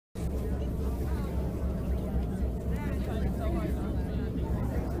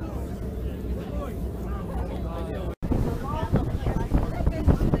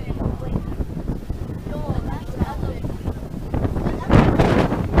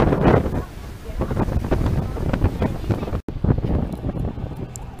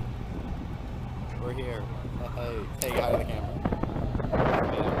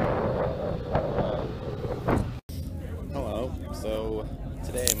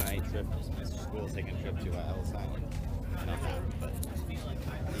my trip, my school's taking a trip to Ellis Island. Nothing, but yeah,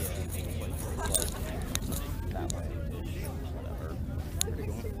 that way. Whatever. Pretty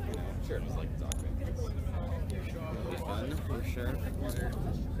cool. You know, sure, just like the document. It'll be fun for sure.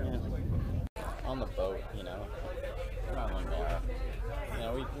 Yeah. On the boat, you know. We're not on you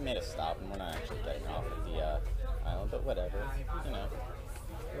know, we made a stop and we're not actually getting off at the island, but whatever. You know,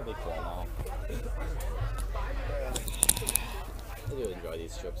 it'll be cool and all. I do enjoy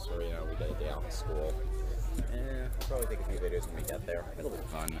these trips where, you know, we get a day off of school. I'll probably take a few videos when we get there. It'll be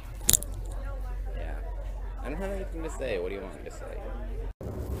fun. Yeah. I don't have anything to say. What do you want me to say?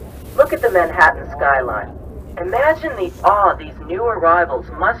 Look at the Manhattan skyline. Imagine the awe these new arrivals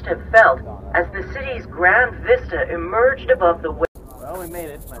must have felt as the city's grand vista emerged above the wind. Well, we made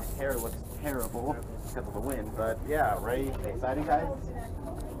it. My hair looks terrible because of the wind, but yeah, right? Exciting, guys?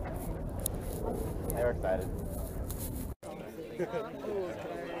 They're excited.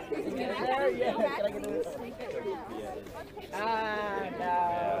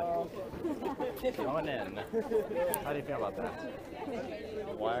 No. Going in. How do you feel about that?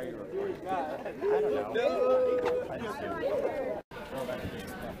 Why are you recording? I don't know. No. I just do.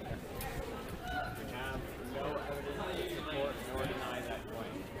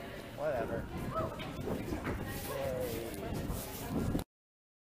 Whatever.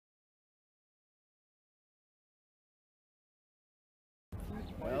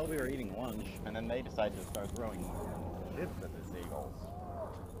 Well, we were eating lunch, and then they decided to start throwing chips at the seagulls.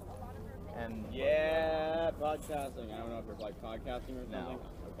 And yeah, podcasting. I don't know if you're like podcasting or something. No.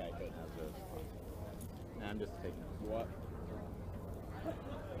 Okay, good. That's good. No, I'm just taking What?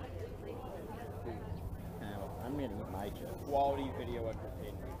 I'm getting my chips. Quality video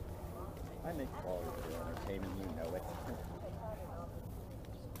entertainment. I make quality video entertainment, you know it.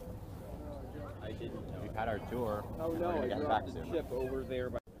 I didn't know. We've had our tour. Oh no, I dropped the chip over there.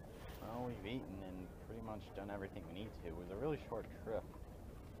 Well, we've eaten and pretty much done everything we need to. It was a really short trip,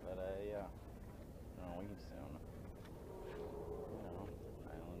 but yeah, I'll leave soon. You know,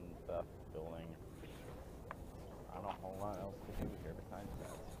 island stuff, building. I don't know a whole lot else to do here besides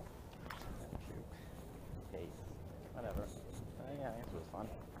that. And shoot, case, whatever. Yeah, it was fun.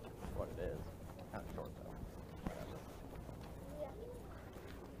 That's what it is. Kind of short though. Whatever.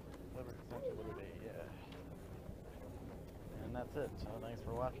 Liberty, yeah. And that's it. So thanks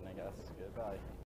for watching, I guess. Goodbye.